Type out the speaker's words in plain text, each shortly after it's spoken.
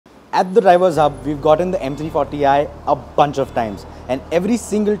At the Drivers Hub, we've gotten the M340i a bunch of times, and every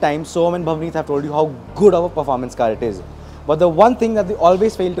single time Som and Bhavneet have told you how good of a performance car it is. But the one thing that they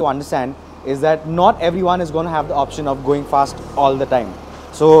always fail to understand is that not everyone is going to have the option of going fast all the time.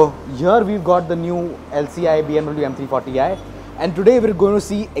 So here we've got the new LCI BMW M340i, and today we're going to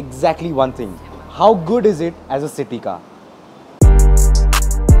see exactly one thing. How good is it as a city car?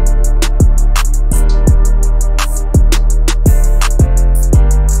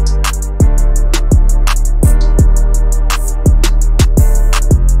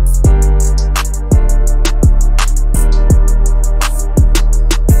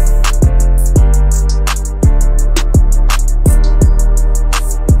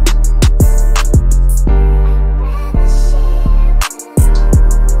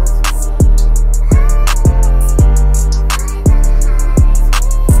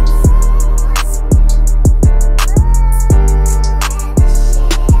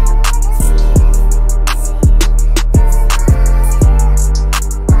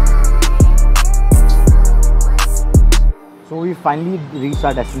 Finally reached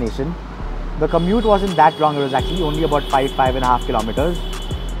our destination. The commute wasn't that long, it was actually only about 5.5 kilometers,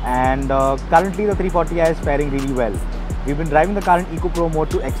 and currently the 340i is faring really well. We've been driving the car in Eco Pro mode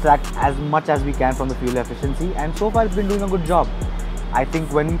to extract as much as we can from the fuel efficiency, and so far it's been doing a good job. I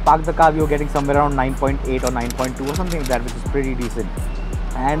think when we parked the car we were getting somewhere around 9.8 or 9.2 or something like that, which is pretty decent.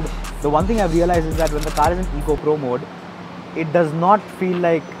 And the one thing I've realized is that when the car is in Eco Pro mode, it does not feel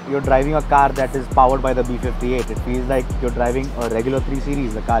like you're driving a car that is powered by the B58. It feels like you're driving a regular 3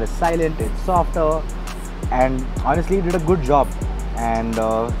 Series. The car is silent, it's softer, and honestly it did a good job. And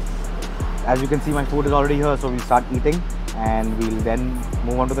as you can see, my food is already here, so we'll start eating and we'll then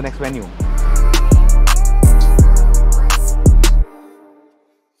move on to the next venue.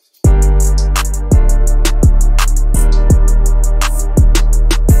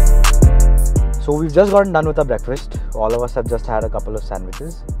 So we've just gotten done with our breakfast. All of us have just had a couple of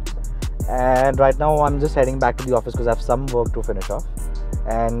sandwiches, and right now I'm just heading back to the office because I have some work to finish off,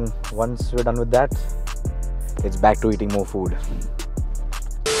 and once we're done with that, it's back to eating more food.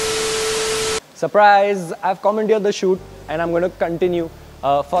 Surprise! I've commandeered the shoot and I'm going to continue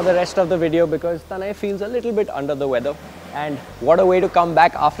for the rest of the video because Tanay feels a little bit under the weather, and what a way to come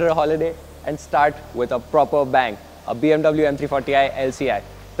back after a holiday and start with a proper bang, a BMW M340i LCI.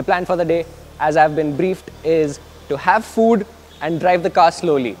 The plan for the day, as I've been briefed, is to have food and drive the car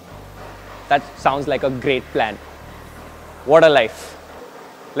slowly. That sounds like a great plan. What a life.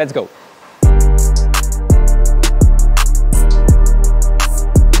 Let's go.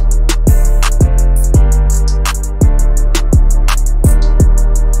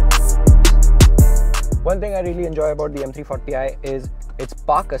 One thing I really enjoy about the M340i is its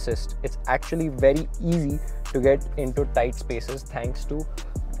park assist. It's actually very easy to get into tight spaces thanks to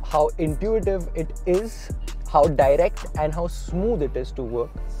how intuitive it is, how direct and how smooth it is to work,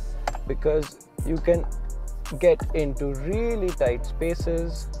 because you can get into really tight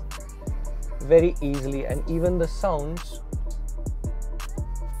spaces very easily, and even the sounds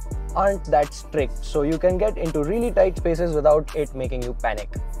aren't that strict, so you can get into really tight spaces without it making you panic.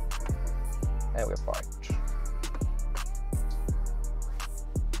 And we're parked.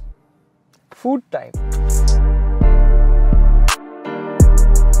 Food time.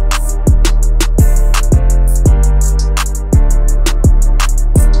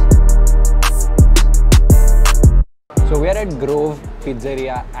 So we are at Grove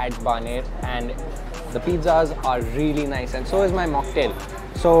Pizzeria at Barnet, and the pizzas are really nice, and so is my mocktail.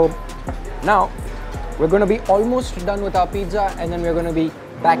 So now we're going to be almost done with our pizza, and then we're going to be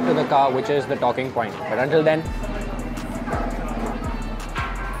back to the car, which is the talking point. But until then,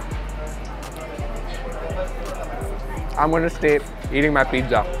 I'm going to stay eating my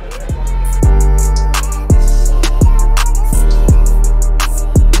pizza.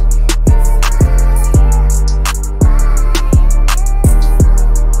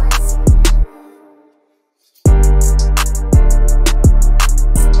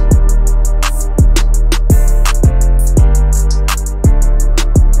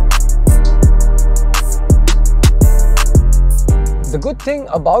 The good thing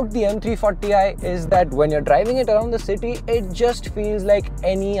about the M340i is that when you're driving it around the city, it just feels like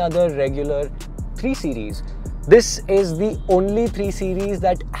any other regular 3 Series. This is the only 3 Series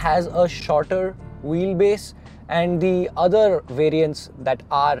that has a shorter wheelbase, and the other variants that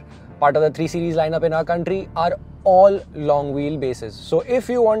are part of the 3 Series lineup in our country are all long wheelbases. So if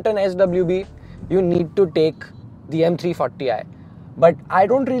you want an SWB, you need to take the M340i. But I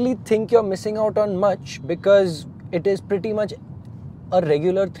don't really think you're missing out on much, because it is pretty much a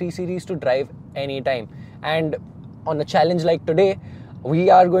regular 3 Series to drive anytime. And on a challenge like today, we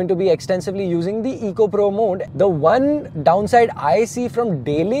are going to be extensively using the Eco Pro mode. The one downside I see from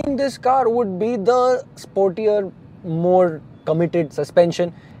dailying this car would be the sportier, more committed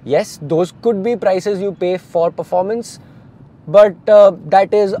suspension. Yes, those could be prices you pay for performance, but that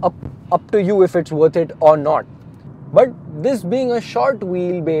is up to you if it's worth it or not. But this being a short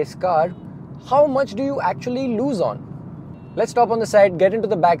wheelbase car, how much do you actually lose on? Let's stop on the side, get into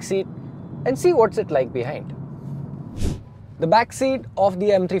the back seat and see what's it like behind. The back seat of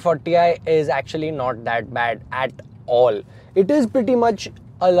the M340i is actually not that bad at all. It is pretty much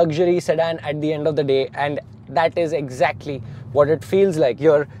a luxury sedan at the end of the day, and that is exactly what it feels like.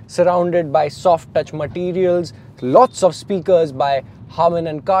 You're surrounded by soft touch materials, lots of speakers by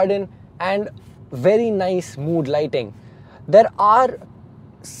Harman & Kardon, and very nice mood lighting. There are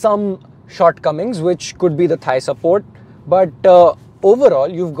some shortcomings, which could be the thigh support, but overall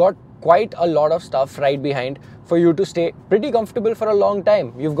you've got quite a lot of stuff right behind for you to stay pretty comfortable for a long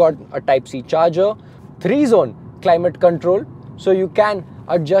time. You've got a Type-C charger, 3-zone climate control, so you can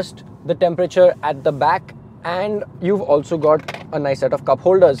adjust the temperature at the back, and you've also got a nice set of cup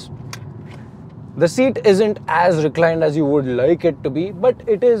holders. The seat isn't as reclined as you would like it to be, but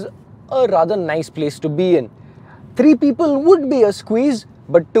it is a rather nice place to be in. 3 people would be a squeeze,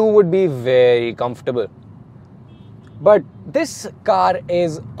 but 2 would be very comfortable. But this car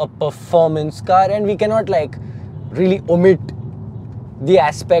is a performance car, and we cannot really omit the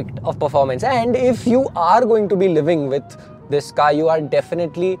aspect of performance. And if you are going to be living with this car, you are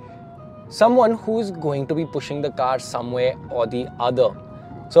definitely someone who's going to be pushing the car some way or the other.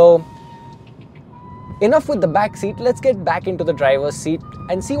 So enough with the back seat, let's get back into the driver's seat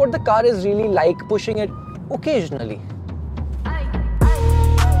and see what the car is really like pushing it occasionally.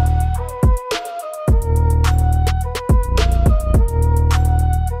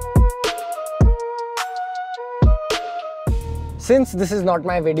 Since this is not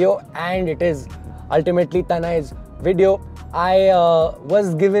my video and it is ultimately Tanai's video, I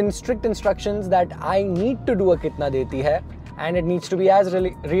was given strict instructions that I need to do a Kitna Deti Hai, and it needs to be as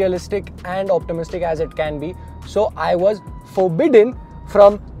realistic and optimistic as it can be. So I was forbidden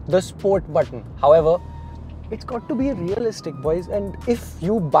from the sport button. However, it's got to be realistic, boys, and if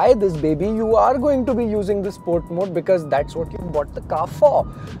you buy this baby, you are going to be using the sport mode because that's what you bought the car for.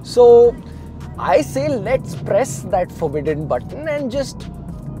 So I say let's press that forbidden button and just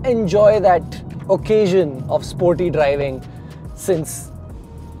enjoy that occasion of sporty driving, since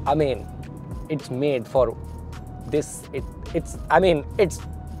it's made for this. It's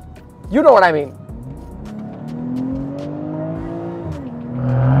you know what I mean.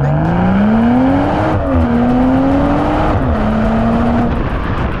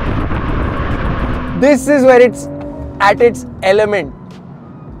 This is where it's at its element.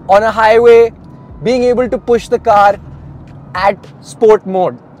 On a highway, being able to push the car at sport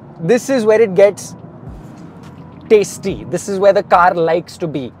mode. This is where it gets tasty. This is where the car likes to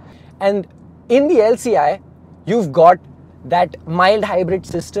be. And in the LCI, you've got that mild hybrid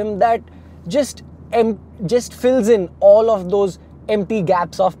system that just fills in all of those empty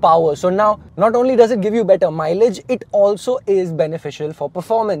gaps of power. So now, not only does it give you better mileage, it also is beneficial for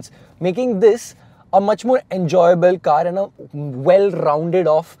performance, making this a much more enjoyable car and a well-rounded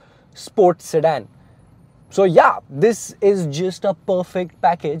off sports sedan. So yeah, this is just a perfect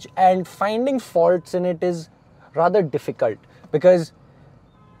package, and finding faults in it is rather difficult because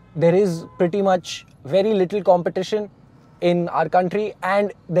there is pretty much very little competition in our country,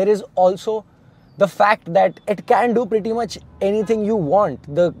 and there is also the fact that it can do pretty much anything you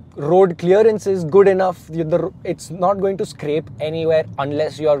want. The road clearance is good enough. It's not going to scrape anywhere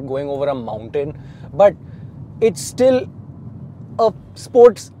unless you are going over a mountain, but it's still a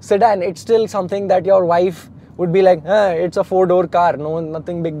sports sedan. It's still something that your wife would be like, it's a 4-door car,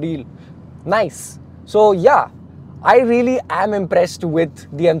 nothing big deal. Nice. So yeah, I really am impressed with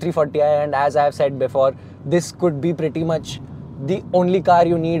the M340i, and as I have said before, this could be pretty much the only car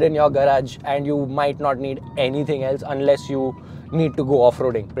you need in your garage, and you might not need anything else unless you need to go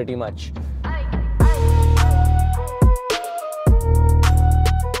off-roading pretty much.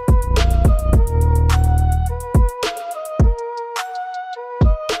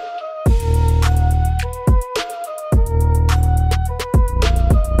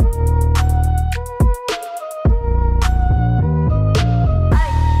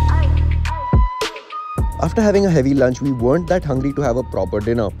 After having a heavy lunch, we weren't that hungry to have a proper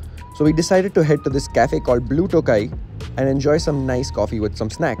dinner. So we decided to head to this cafe called Blue Tokai and enjoy some nice coffee with some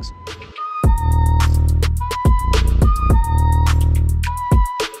snacks.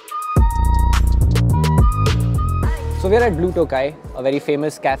 So we're at Blue Tokai, a very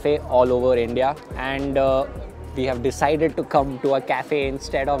famous cafe all over India, and we have decided to come to a cafe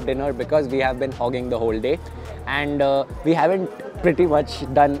instead of dinner because we have been hogging the whole day, and we haven't pretty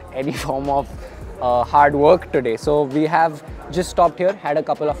much done any form of hard work today. So we have just stopped here, had a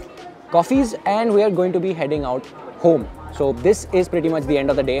couple of coffees, and we are going to be heading out home. So this is pretty much the end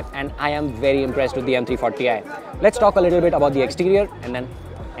of the day, and I am very impressed with the M340i. Let's talk a little bit about the exterior and then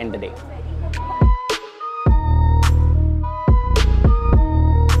end the day.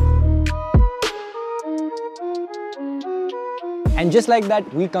 And just like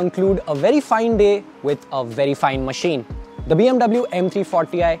that, we conclude a very fine day with a very fine machine. The BMW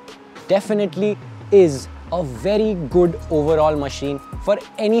M340i definitely is a very good overall machine for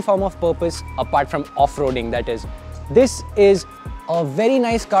any form of purpose apart from off-roading, that is. This is a very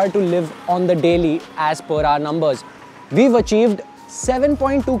nice car to live on the daily as per our numbers. We've achieved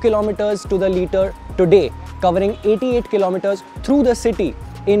 7.2 kilometers to the liter today, covering 88 kilometers through the city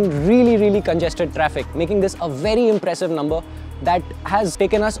in really congested traffic, making this a very impressive number that has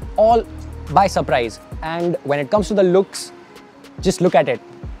taken us all by surprise. And when it comes to the looks, just look at it.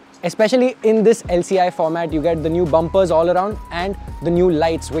 Especially in this LCI format, you get the new bumpers all around and the new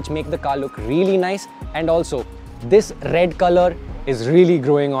lights, which make the car look really nice. And also, this red color is really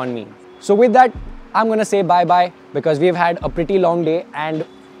growing on me. So with that, I'm gonna say bye-bye because we've had a pretty long day and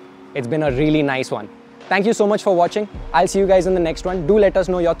it's been a really nice one. Thank you so much for watching. I'll see you guys in the next one. Do let us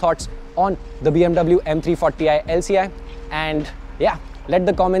know your thoughts on the BMW M340i LCI. And yeah, let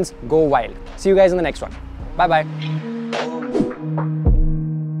the comments go wild. See you guys in the next one. Bye-bye.